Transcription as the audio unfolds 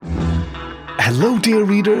Hello, dear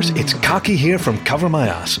readers. It's Kaki here from Cover My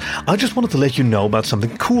Ass. I just wanted to let you know about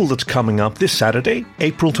something cool that's coming up this Saturday,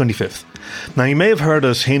 April 25th. Now, you may have heard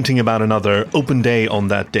us hinting about another open day on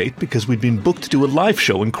that date because we'd been booked to do a live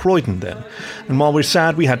show in Croydon then. And while we're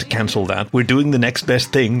sad we had to cancel that, we're doing the next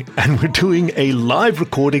best thing, and we're doing a live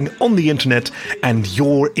recording on the internet, and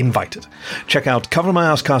you're invited. Check out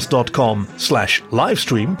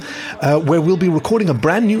covermyasscast.com/livestream, where we'll be recording a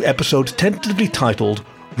brand new episode tentatively titled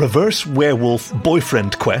Reverse Werewolf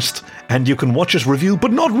Boyfriend Quest, and you can watch us review,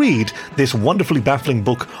 but not read, this wonderfully baffling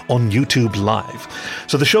book on YouTube Live.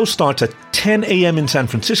 So the show starts at 10 a.m. in San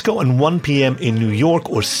Francisco and 1 p.m. in New York,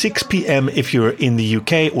 or 6 p.m. if you're in the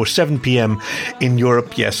UK, or 7 p.m. in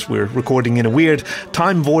Europe. Yes, we're recording in a weird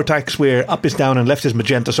time vortex where up is down and left is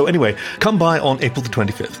magenta. So anyway, come by on April the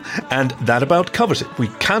 25th. And that about covers it. We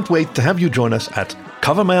can't wait to have you join us at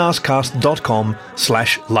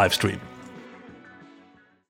covermyasscast.com/livestream.